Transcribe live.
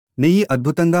నెయ్యి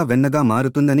అద్భుతంగా వెన్నగా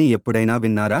మారుతుందని ఎప్పుడైనా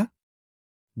విన్నారా?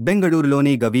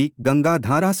 బెంగళూరులోని గవి గంగా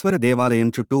ధారాస్వర దేవాలయం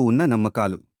చుట్టూ ఉన్న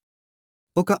నమ్మకాలు.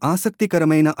 ఒక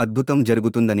ఆసక్తికరమైన అద్భుతం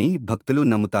జరుగుతుందని భక్తులు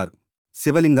నమ్ముతారు.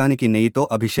 శివలింగానికి నెయ్యితో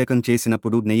అభిషేకం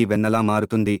చేసినప్పుడు నెయ్యి వెన్నలా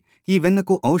మారుతుంది. ఈ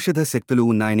వెన్నకు ఔషధ శక్తులు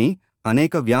ఉన్నాయని,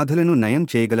 అనేక వ్యాధులను నయం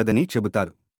చేయగలదని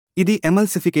చెబుతారు. ఇది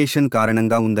ఎమల్సిఫికేషన్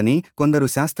కారణంగా ఉందని కొందరు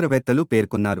శాస్త్రవేత్తలు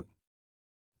పేర్కొన్నారు.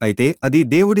 అయితే అది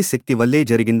దేవుడి శక్తి వల్లే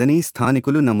జరిగిందని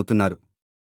స్థానికులు నమ్ముతున్నారు.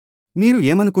 మీరు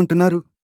ఏమనుకుంటున్నారు?